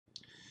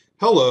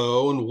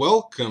Hello, and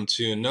welcome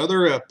to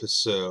another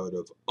episode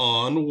of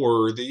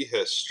Unworthy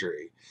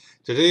History.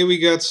 Today we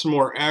got some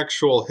more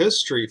actual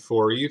history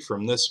for you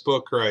from this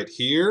book right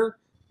here,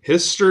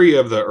 History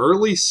of the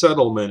Early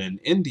Settlement and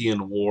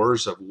Indian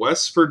Wars of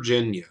West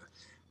Virginia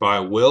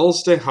by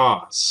Wills de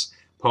Haas,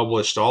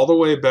 published all the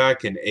way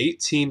back in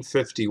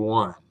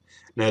 1851.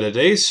 Now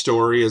today's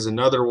story is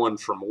another one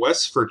from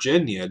West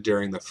Virginia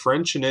during the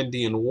French and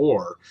Indian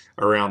War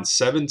around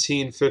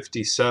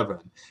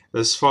 1757.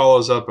 This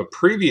follows up a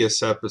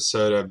previous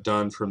episode I've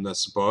done from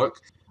this book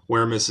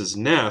where Mrs.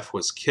 Neff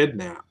was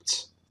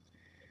kidnapped.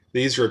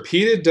 These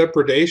repeated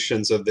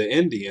depredations of the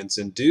Indians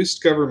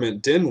induced Governor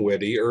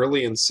Dinwiddie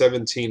early in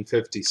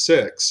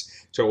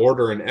 1756 to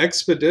order an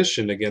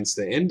expedition against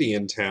the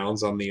Indian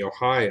towns on the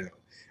Ohio.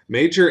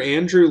 Major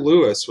Andrew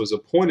Lewis was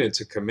appointed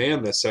to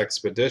command this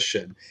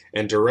expedition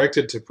and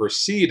directed to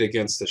proceed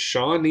against the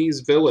Shawnee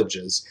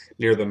villages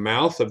near the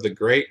mouth of the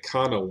Great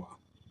Kanawha.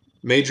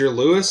 Major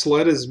Lewis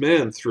led his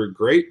men through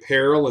great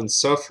peril and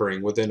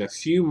suffering within a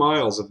few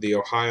miles of the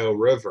Ohio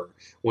River,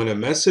 when a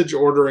message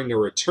ordering a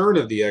return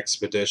of the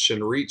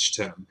expedition reached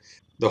him.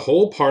 The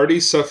whole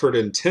party suffered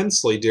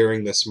intensely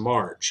during this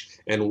march,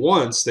 and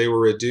once they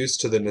were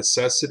reduced to the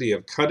necessity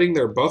of cutting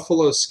their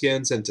buffalo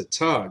skins into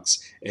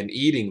tugs and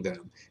eating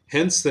them,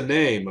 hence the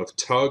name of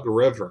Tug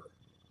River.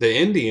 The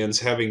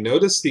Indians, having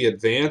noticed the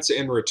advance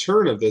and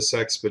return of this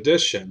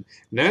expedition,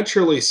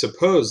 naturally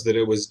supposed that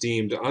it was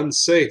deemed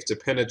unsafe to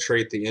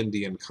penetrate the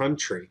Indian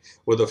country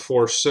with a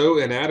force so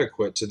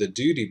inadequate to the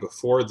duty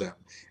before them,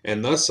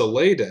 and thus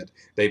elated,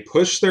 they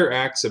pushed their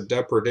acts of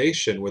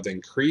depredation with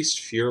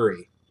increased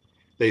fury.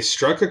 They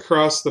struck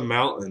across the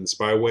mountains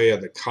by way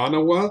of the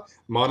Kanawha,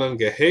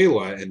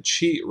 Monongahela, and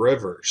Cheat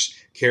rivers,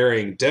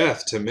 carrying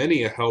death to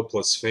many a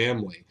helpless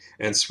family,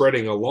 and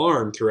spreading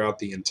alarm throughout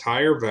the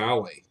entire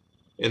valley.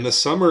 In the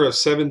summer of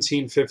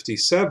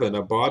 1757,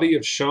 a body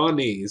of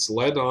Shawnees,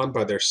 led on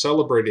by their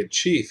celebrated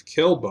chief,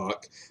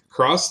 Kilbuck,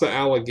 crossed the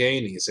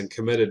Alleghanies and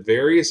committed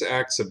various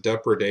acts of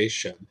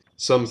depredation.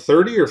 Some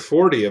 30 or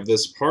 40 of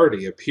this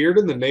party appeared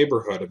in the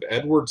neighborhood of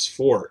Edward's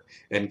Fort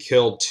and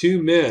killed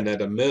 2 men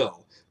at a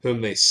mill,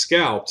 whom they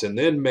scalped and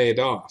then made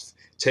off,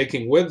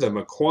 taking with them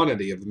a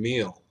quantity of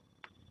meal.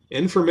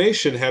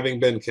 Information having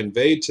been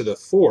conveyed to the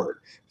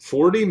fort,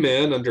 40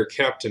 men under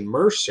Captain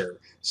Mercer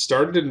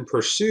started in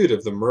pursuit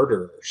of the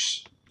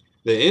murderers.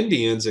 The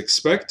Indians,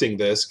 expecting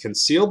this,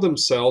 concealed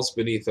themselves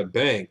beneath a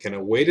bank and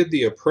awaited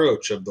the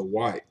approach of the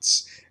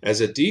whites. As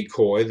a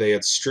decoy, they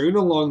had strewn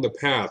along the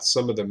path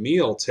some of the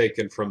meal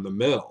taken from the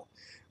mill.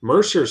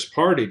 Mercer's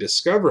party,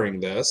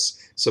 discovering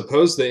this,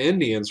 supposed the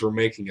Indians were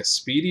making a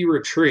speedy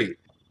retreat,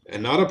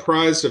 and not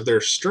apprised of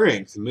their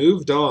strength,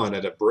 moved on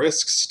at a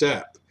brisk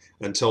step,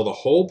 until the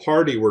whole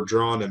party were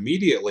drawn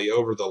immediately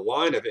over the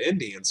line of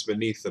Indians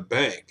beneath the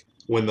bank,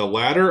 when the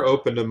latter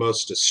opened a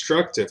most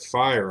destructive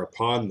fire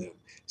upon them,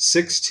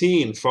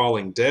 16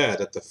 falling dead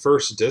at the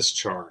first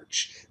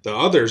discharge. The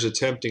others,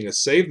 attempting to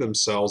save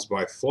themselves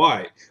by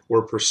flight,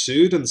 were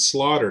pursued and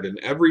slaughtered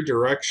in every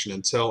direction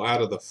until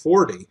out of the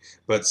 40,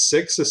 but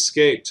 6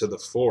 escaped to the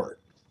fort.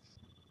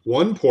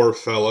 One poor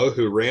fellow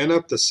who ran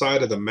up the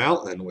side of the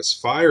mountain was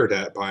fired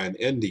at by an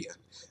Indian.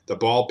 The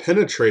ball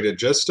penetrated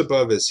just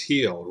above his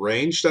heel,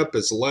 ranged up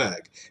his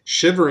leg,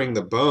 shivering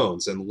the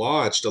bones, and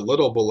lodged a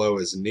little below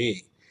his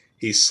knee.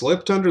 He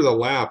slipped under the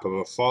lap of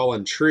a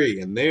fallen tree,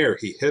 and there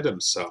he hid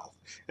himself,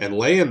 and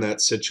lay in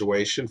that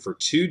situation for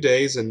 2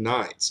 days and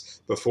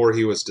nights before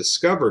he was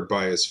discovered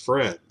by his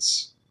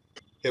friends.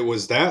 It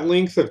was that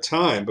length of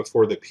time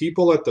before the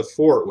people at the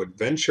fort would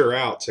venture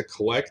out to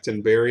collect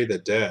and bury the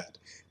dead.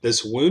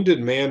 This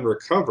wounded man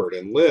recovered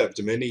and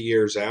lived many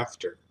years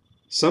after.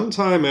 Some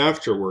time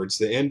afterwards,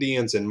 the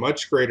Indians in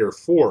much greater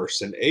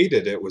force, and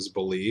aided, it was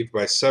believed,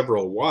 by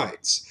several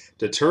whites,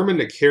 determined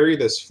to carry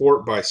this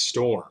fort by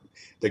storm.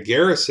 The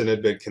garrison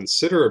had been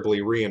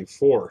considerably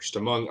reinforced,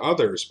 among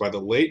others by the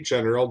late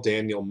General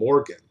Daniel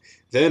Morgan,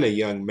 then a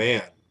young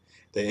man.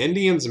 The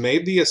Indians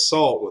made the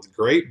assault with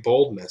great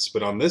boldness,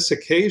 but on this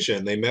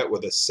occasion they met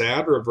with a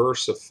sad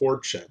reverse of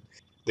fortune.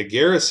 The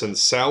garrison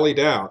sallied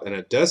out, and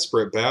a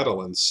desperate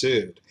battle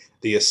ensued.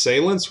 The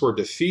assailants were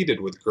defeated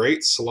with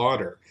great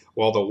slaughter,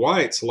 while the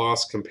whites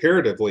lost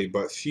comparatively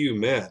but few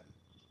men.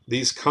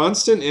 These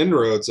constant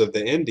inroads of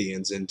the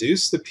Indians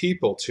induced the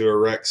people to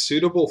erect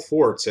suitable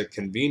forts at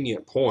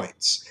convenient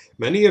points.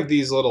 Many of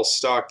these little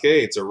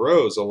stockades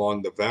arose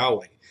along the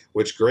valley,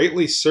 which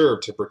greatly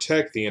served to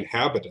protect the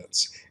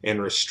inhabitants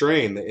and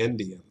restrain the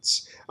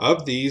Indians.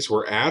 Of these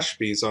were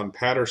Ashby's on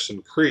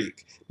Patterson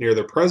Creek, near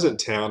the present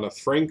town of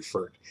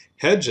Frankfort,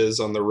 Hedges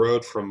on the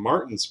road from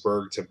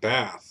Martinsburg to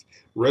Bath,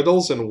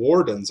 Riddle's and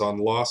Warden's on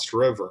Lost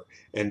River,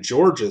 and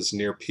George's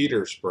near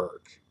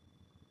Petersburg.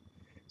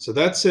 So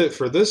that's it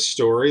for this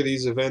story.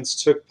 These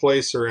events took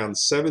place around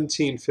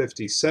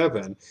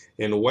 1757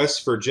 in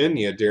West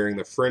Virginia during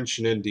the French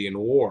and Indian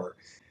War.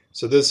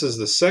 So this is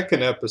the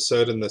second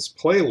episode in this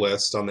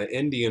playlist on the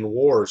Indian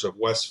Wars of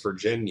West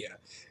Virginia.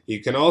 You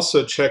can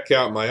also check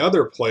out my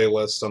other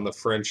playlist on the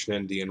French and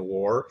Indian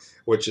War,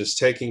 which is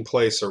taking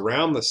place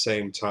around the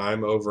same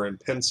time over in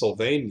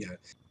Pennsylvania,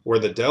 where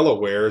the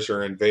Delawares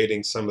are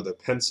invading some of the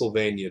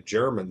Pennsylvania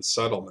German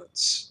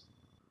settlements.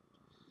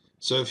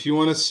 So if you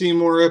want to see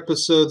more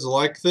episodes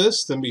like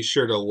this, then be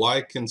sure to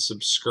like and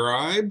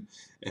subscribe,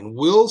 and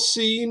we'll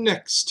see you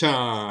next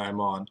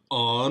time on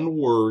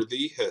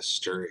Unworthy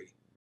History.